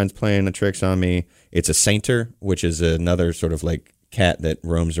or my mind's playing the tricks on me. It's a sainter, which is another sort of like cat that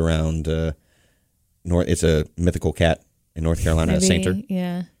roams around. It's a mythical cat in North Carolina, a sainter.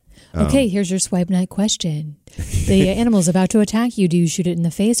 Yeah. Okay, here's your swipe night question. The animal's about to attack you. Do you shoot it in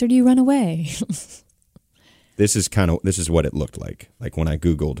the face or do you run away? This is what it looked like when I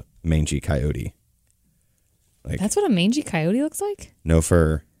Googled mangy coyote. Like That's what a mangy coyote looks like? no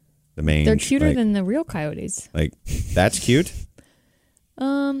fur, the mange. They're cuter like, than the real coyotes. like that's cute.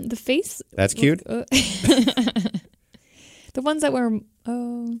 The face. That's cute. The ones that were.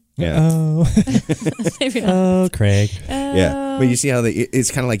 Oh, Yeah, Oh, maybe not. oh, Craig. yeah. But you see how it's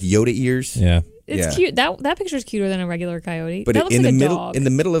kind of like Yoda ears. Yeah. It's yeah. cute. That picture's cuter than a regular coyote. But that looks in like the a middle, dog. in the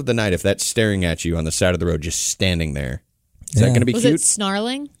middle of the night, if that's staring at you on the side of the road, just standing there, is that Yeah. going to be Was cute? it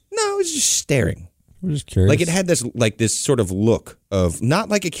snarling? No, it's just staring. We're just curious. Like it had this sort of look of not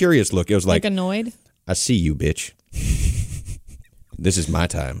like a curious look. It was Like like annoyed? I see you, bitch. This is my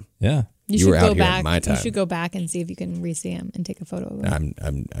time. Yeah. You were should out go here back. in my time. You should go back and see if you can re-see him and take a photo of him.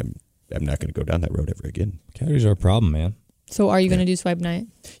 I'm not going to go down that road ever again. Coyotes are a problem, man. So are you going to do swipe night?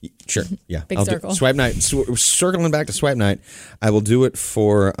 Sure. Yeah. Big I'll do circle. swipe night. Circling back to swipe night, I will do it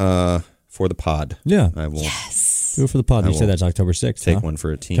for the pod. Yeah. I will Do it for the pod. You will said that's October 6th. take huh? one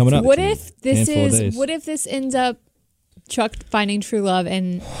for a team. Coming for up. the What team. if this Handful of is? days. What if this ends up Chuck finding true love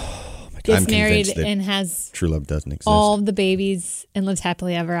and I'm gets married convinced that and has true love doesn't exist? all the babies and lives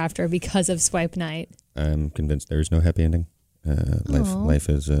happily ever after because of swipe night? I'm convinced there is no happy ending. Life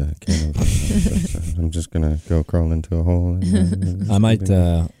is kind of. I'm just gonna go crawl into a hole. I might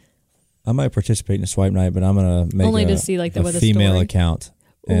participate in a swipe night, but I'm gonna make Only a, to see, like, a with a female story. account,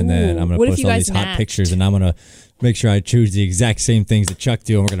 and then I'm gonna What if post you all guys these hot matched? pictures, and I'm gonna make sure I choose the exact same things that Chuck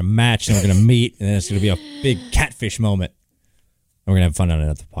do, and we're gonna match, and we're gonna meet, and then it's gonna be a big catfish moment. And we're gonna have fun on it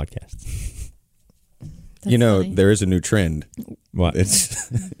at the podcast. That's funny. there is a new trend. What?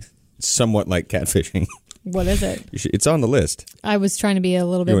 It's somewhat like catfishing. What is it? It's on the list. I was trying to be a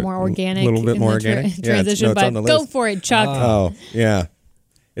little bit You more want organic. a little bit in more the organic? Yeah, it's- transition, no, it's on but the go list. for it, Chuck. Oh yeah,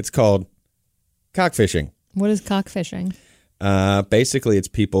 it's called cockfishing. What is cockfishing? Basically, it's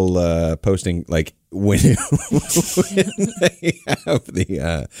people posting like when they have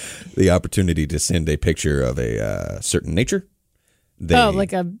the opportunity to send a picture of a certain nature. They,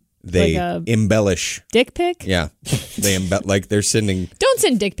 like a embellish. dick pic? Yeah, they like they're sending. Don't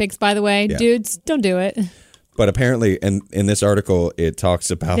send dick pics, by the way, Yeah. dudes. Don't do it. But apparently, in this article, it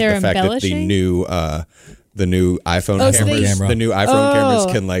talks about They're the fact that embellishing? the new iPhone Oh, so cameras, they- the new iPhone cameras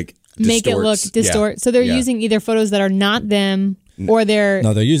can like make it look distort. So they're using either photos that are not them or they're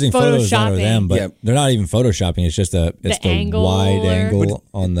using photos that are them, but they're not even photoshopping. It's just the wide angle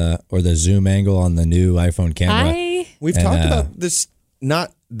on the zoom angle on the new iPhone camera. We've talked about this,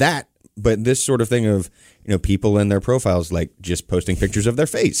 not that, but this sort of thing of people in their profiles like just posting pictures of their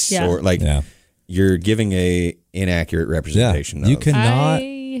face or like you're giving a inaccurate representation. You cannot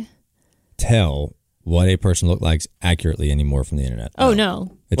tell what a person looks like accurately anymore from the internet. Oh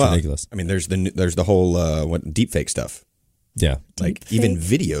no, it's ridiculous. I mean, there's the whole deepfake stuff. Yeah, like even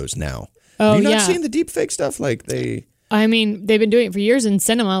videos now. Oh, have you not seen the deepfake stuff? Like I mean, they've been doing it for years in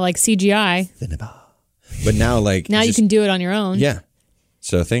cinema, like CGI. But now, now you can do it on your own. Yeah.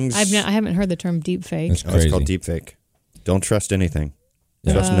 So things. I haven't heard the term deepfake. That's crazy. It's called deepfake. Don't trust anything.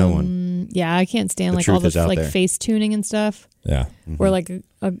 Trust no one. Yeah, I can't stand all the face tuning and stuff. Yeah. Where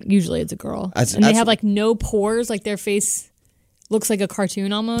usually it's a girl, and they have no pores, like their face looks like a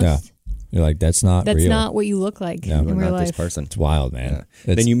cartoon almost. Yeah. You're like, that's not real. That's not what you look like in real life. This person. It's wild, man.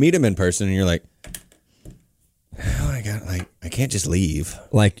 Yeah. Then you meet him in person, and you're like, oh, I can't just leave.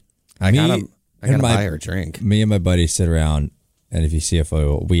 Like, I gotta buy her a drink. Me and my buddy sit around, and if you see a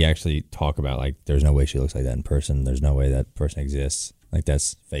photo, we actually talk about there's no way she looks like that in person. There's no way that person exists. Like,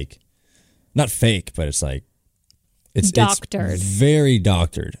 that's fake. Not fake, but it's like it's doctored. It's very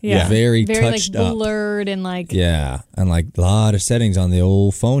doctored. Yeah. Very touched up. Blurred and yeah, and a lot of settings on the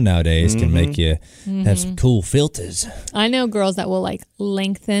old phone nowadays can make you have some cool filters. I know girls that will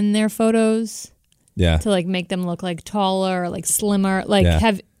lengthen their photos. Yeah. To make them look taller or slimmer,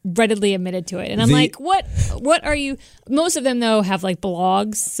 have readily admitted to it. And I'm what are you? Most of them though have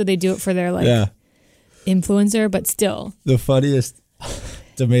blogs, so they do it for their influencer, but still. The funniest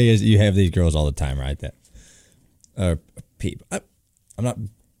to me is you have these girls all the time, right? That people. I'm not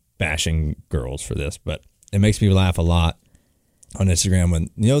bashing girls for this, but it makes me laugh a lot on Instagram when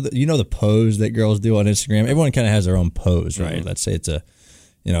the pose that girls do on Instagram. Everyone kind of has their own pose, right? Mm-hmm. Let's say it's a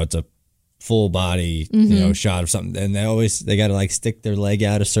full body shot of something, and they got to stick their leg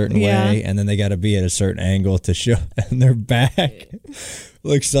out a certain way, and then they got to be at a certain angle to show, and their back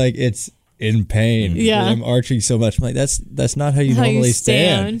looks like it's in pain. Yeah, I'm arching so much. I'm like, that's not how you normally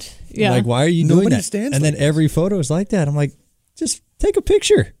stand. Yeah, I'm why are you doing that? And then every photo is like that. I'm like, just take a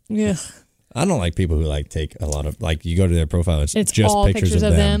picture. Yeah. I don't like people who take a lot of you go to their profile. It's just all pictures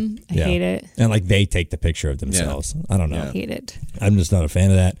of them. I hate it. And they take the picture of themselves. Yeah. I don't know. I hate it. I'm just not a fan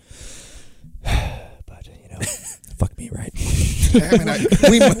of that. But fuck me, right?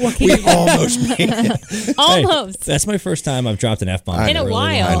 we almost made it. Almost. Hey, that's my first time I've dropped an F-bomb in a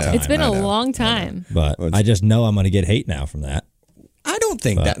while. It's been a long time. But I just know I'm going to get hate now from that. I don't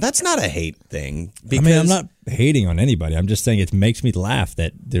think that's not a hate thing. Because I'm not hating on anybody. I'm just saying it makes me laugh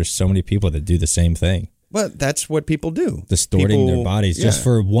that there's so many people that do the same thing. Well, that's what people do. Distorting their bodies just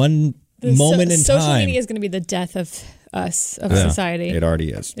for one moment in time. Social media is going to be the death of us, of society. It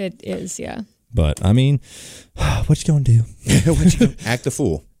already is. It is, yeah. But, I mean, what you going to do? Act the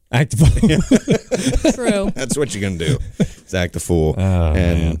fool. Act the fool. True. That's what you're going to do. Is act the fool.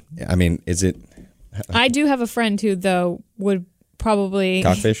 Man. I mean, is it... I do have a friend who, though, would probably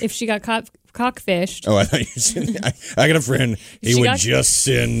cockfish? If she got cockfished. Oh, I thought you said I got a friend. He would just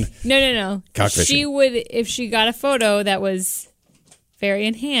send. No. Cockfishing. She would, if she got a photo that was very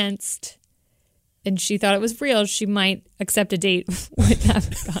enhanced, and she thought it was real, she might accept a date with that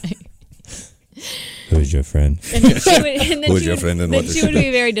guy. Who's your friend? And then she would, Who's your friend? And what she would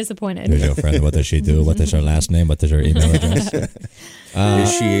be very disappointed. Who's your friend? What does she do? What is her last name? What is her email address?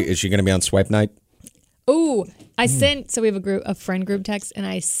 Is she going to be on swipe night? Oh, I sent. So we have a friend group text, and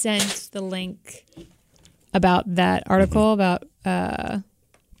I sent the link about that article about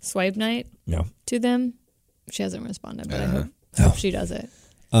swipe night to them. She hasn't responded, but I hope she does it.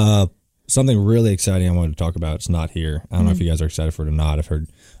 Something really exciting I wanted to talk about. It's not here. I don't know if you guys are excited for it or not. I've heard.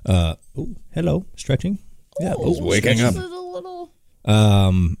 Hello, stretching. Yeah, waking up.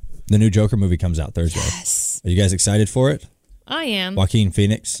 The new Joker movie comes out Thursday. Yes. Are you guys excited for it? I am. Joaquin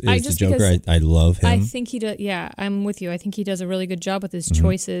Phoenix is the Joker. I love him. I think he does. Yeah, I'm with you. I think he does a really good job with his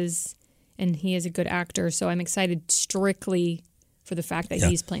choices, and he is a good actor. So I'm excited strictly for the fact that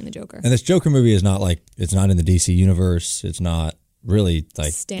he's playing the Joker. And this Joker movie is not it's not in the DC universe. It's not really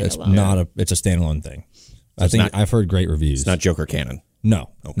standalone. It's a standalone thing. I've heard great reviews. It's not Joker canon.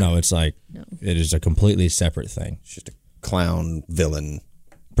 No, it's it is a completely separate thing. It's just a clown villain,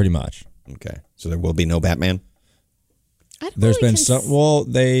 pretty much. Okay, so there will be no Batman. There's been some. Well,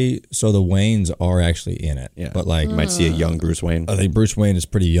 the Waynes are actually in it. Yeah, but you might see a young Bruce Wayne. I think Bruce Wayne is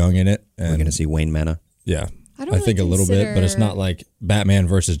pretty young in it. And we're going to see Wayne Manor. Yeah, I think a little bit, but it's not like Batman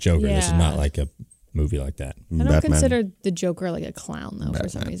versus Joker. Yeah. This is not like a movie like that. I don't Batman. consider the Joker like a clown though for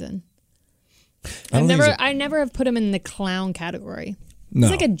some reason. I never have put him in the clown category. No.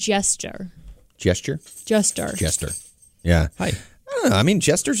 He's like a jester. Jester. Yeah. Hi. I don't know. I mean,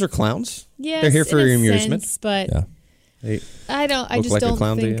 jesters are clowns. Yeah, They're here for your amusement. but Yeah. They I look just like a don't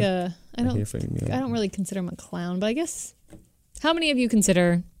clown to think. you? I don't really consider him a clown. But I guess, how many of you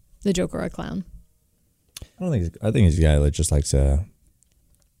consider the Joker a clown? I think he's a guy that just likes to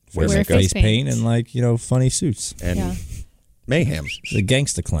wear Wear makeup face face paint and like funny suits. and Yeah. mayhem. The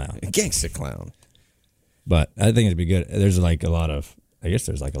gangsta clown. A gangsta clown. But I think it'd be good. There's like a lot of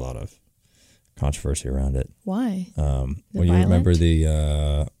controversy around it. Why? Well, you violent? remember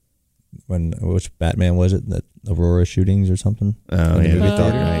the which Batman was it? That Aurora shootings or something? Oh, In the yeah. movie Dark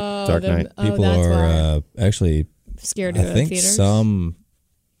theater? Knight. Dark Knight. People that's why. are actually, Scared to I go to think theaters. some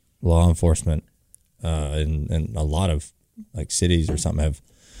law enforcement in a lot of like cities or something have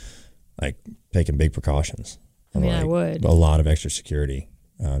like taken big precautions. I mean, I Like, would. a lot of extra security,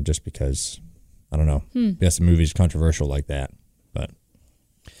 just because I don't know. Yes, the movie's controversial like that, but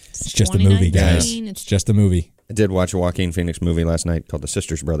it's just a movie, guys. 2019, It's just a movie. I did watch a Joaquin Phoenix movie last night called The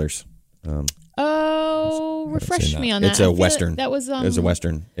Sisters Brothers. Oh, refresh seen me that. on that. It's I a feel like Western. That was It was a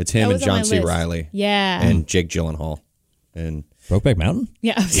Western. It's him that and was on my John C. list. Riley Yeah. and Jake Gyllenhaal. And Brokeback Mountain?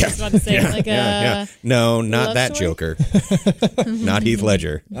 Yeah, I was just about to say like a No, not love that story? Joker. Not Heath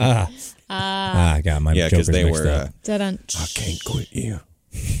Ledger. I got my Yeah, because Jokers they mixed were. up. dun-dun. I can't quit you.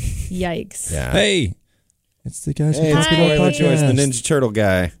 Yikes. Yeah. Hey, it's the guys Hey, from it's Talk Boy About with Choice, the Podcast. Ninja Turtle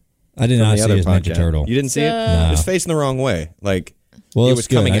guy. I did From not the see other his Ninja podcast. Turtle. You didn't see it? No. He was facing the wrong way. Like, Well, he it's was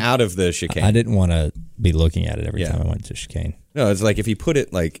good. coming I- out of the chicane. I didn't want to be looking at it every Yeah. time I went to chicane. No, it's like if you put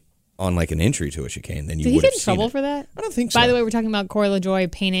it like on like an entry to a chicane, then you Did he would have get in seen trouble it. for that? I don't think so. By the way, we're talking about Corey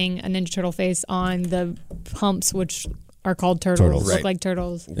LaJoy painting a Ninja Turtle face on the humps, which are called turtles. Turtles. Look Right. like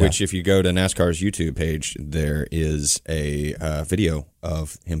turtles. Which, if you go to NASCAR's YouTube page, there is a video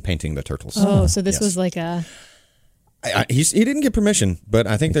of him painting the turtles. Oh, so this Yes. was like a. He didn't get permission, but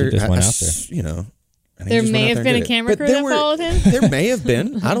I think I think there. he just went out there. You know, I think There he just may went out have there been and a did it. camera But crew there that followed him? There may have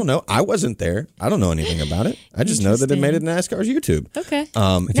been. I don't know. I wasn't there. I don't know anything about it. I just know that it made it to NASCAR's YouTube. Okay. If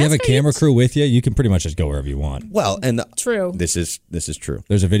you have a NASCAR camera gets- crew with you, you can pretty much just go wherever you want. Well, and True. this is true.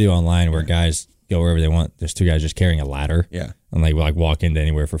 There's a video online where guys go wherever they want. There's two guys just carrying a ladder. Yeah. And they like walk into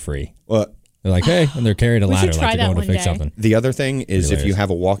anywhere for free. Well, They're like, hey, and they're carrying a We should ladder try like they're that going to one fix day. something. the other thing is if you Hilarious. have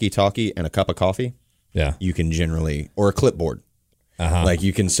a walkie-talkie and a cup of coffee, Yeah. you can generally, or a clipboard. Uh-huh. Like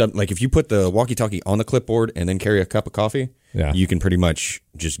you can like if you put the walkie-talkie on the clipboard and then carry a cup of coffee, Yeah. you can pretty much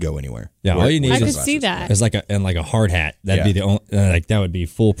just go anywhere. Yeah, all you need I is- could see that. It's like a hard hat. That'd Yeah. be the only like that would be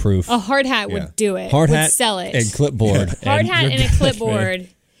foolproof. A hard hat Yeah. would do it. hard would hat sell it. and clipboard. Hard hat you're and a good, clipboard. man.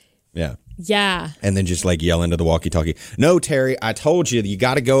 Yeah. Yeah. And then just like yell into the walkie-talkie. No, Terry, I told you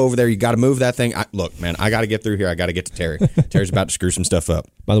got to go over there. You got to move that thing. Look, man, I got to get through here. I got to get to Terry. Terry's about to screw some stuff up.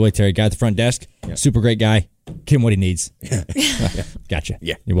 By the way, Terry, guy at the front desk, super great guy. Give him what he needs. Gotcha.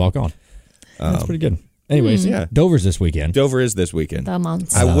 Yeah. You walk on. That's pretty good. Anyways, Yeah. Dover's this weekend. Dover is this weekend. The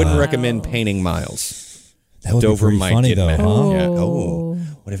months. I wouldn't recommend painting Miles. That would Dover be pretty might funny get though, mad. huh? Yeah. Oh,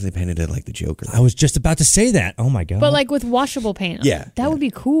 what if they painted it like the Joker? I was just about to say that. Oh my god. But like with washable paint. on Yeah. it. That would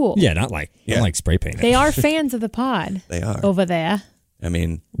be cool. yeah, not like spray paint. They are fans of the pod. They are. Over there. I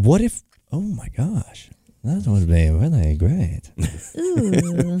mean, What if? Oh my gosh, that would be really great.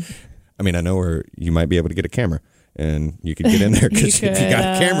 I know where you might be able to get a camera and you could get in there because You if you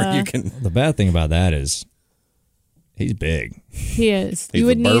got a could, camera, you can. The bad thing about that is he's big. He is. He's you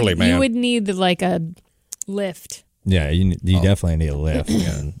would a burly need man. you would need like a lift. Yeah, you definitely need a lift.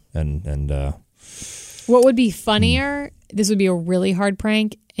 and What would be funnier, this would be a really hard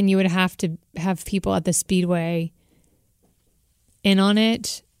prank, and you would have to have people at the speedway in on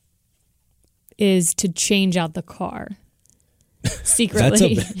it, is to change out the car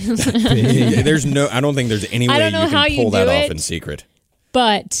secretly. There's no. I don't think there's any I way don't you know how can you pull that do off it. in secret.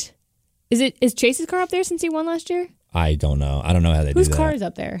 But is Chase's car up there since he won last year? I don't know. I don't know how they Whose do that. car is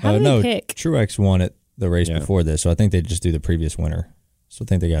up there? How do no, they pick? Truex won it the race Yeah. before this, so I think they just do the previous winner. So I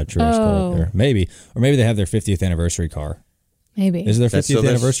think they got a Truex car Oh. up there, maybe, or maybe they have their 50th anniversary car. Maybe. Is it their That's 50th still this-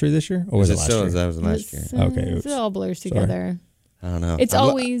 anniversary this year, or was it last year? That was last year. Okay, It oops. all blurs together. I don't know. It's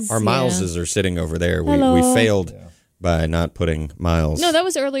always- our yeah. Mileses are sitting over there. We Hello. failed by not putting Miles. No, that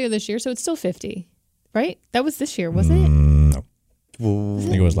was earlier this year, so it's still 50, right? That was this year, wasn't No, I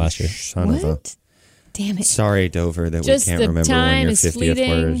think it was last year. Son it? of a. What? Damn it. Sorry, Dover, that Just we can't the remember when time your is 50th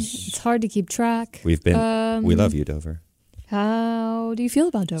fleeting. was. It's hard to keep track. We've been. We love you, Dover. How do you feel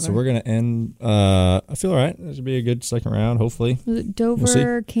about Dover? So we're gonna end. I feel all right. This will be a good second round, hopefully. Was it Dover,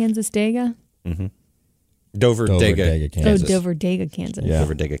 We'll see. Kansas Dega? Mm-hmm. Dover, Dega, Oh, Kansas. Dover, Dega, Kansas. Yeah.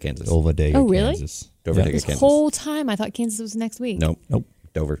 Dover, Dega, Kansas. Dover, Dega, Oh, really? Kansas. Dover, Yeah. Dega, This Kansas. whole time, I thought Kansas was next week. Nope. Nope.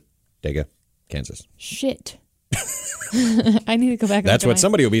 Dover, Dega, Kansas. Shit. I need to go back and That's look what at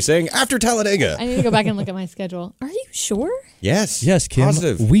somebody will be saying after Talladega. I need to go back and look at my schedule. Are you sure? Yes. Yes, Kim.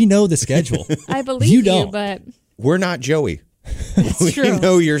 Positive. We know the schedule. I believe You you, don't. but We're not Joey. it's We true.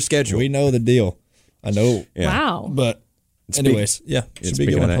 know your schedule. we know the deal. I know. Yeah. Wow. But anyways, yeah, should be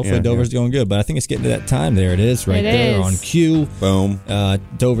speaking going. of that, Hopefully yeah, Dover's going good. But I think it's getting to that time. There it is, right It there is. on cue. Boom.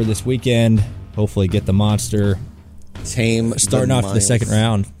 Dover this weekend. Hopefully get the monster Tame. starting off the second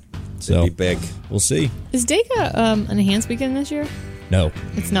round. So Be big. we'll see. Is Dega an enhanced weekend this year? No,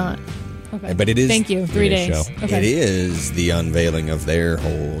 It's not. Okay. But it is. Thank you. 3 Three-day days. show. Okay. It is the unveiling of their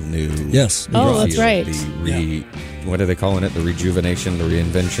whole new. Yes. Oh, that's field, right. The what are they calling it? The rejuvenation, the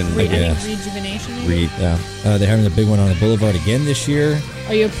reinvention. I Yeah. think rejuvenation. maybe? Yeah, they're having a big one on the Boulevard again this year.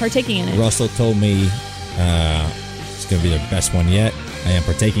 Are you partaking in it? Russell told me it's going to be their best one yet. I am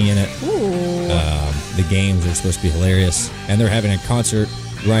partaking in it. Ooh. The games are supposed to be hilarious, and they're having a concert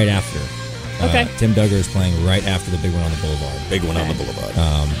right after. Okay. Tim Duggar is playing right after the big one on the Boulevard. Big one on the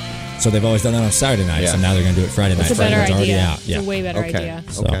boulevard. So they've always done that on Saturday night, Yeah. so now they're going to do it Friday night. It's a better Friday's already idea. out. It's Yeah. a way better Okay. idea.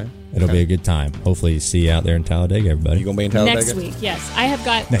 So Okay. it'll be a good time. Hopefully, see you out there in Talladega, everybody. You gonna be in Talladega? Next week, yes. I have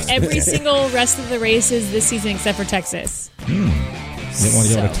got every single rest of the races this season except for Texas. You didn't want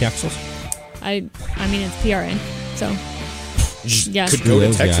to go to So- Texas? I mean, it's PRN, so yeah. Could go to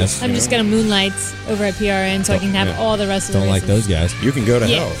Those Texas. guys. I'm just gonna moonlight over at PRN so I can have yeah. all the rest of the Don't races. like those guys. You can go to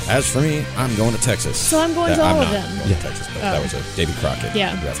Yeah. hell. As for me, I'm going to Texas. So I'm going to all I'm of not them. going to Texas, but that was a Davy Crockett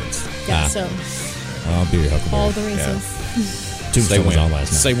Yeah. reference. Yeah, Ah. so I'll be your Huckleberry. all the races. Say Tombstone was when. on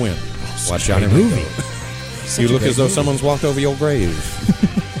last night. Say when. Watch a out great in movie. You look as though someone's walked over your grave.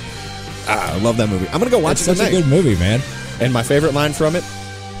 I love that movie. I'm going to go watch It's it such a tonight. good movie, man. And my favorite line from it,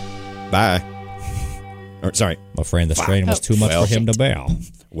 bye. Or, sorry. My friend, the strain was too much Well, for him to bear.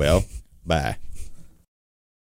 Well, bye.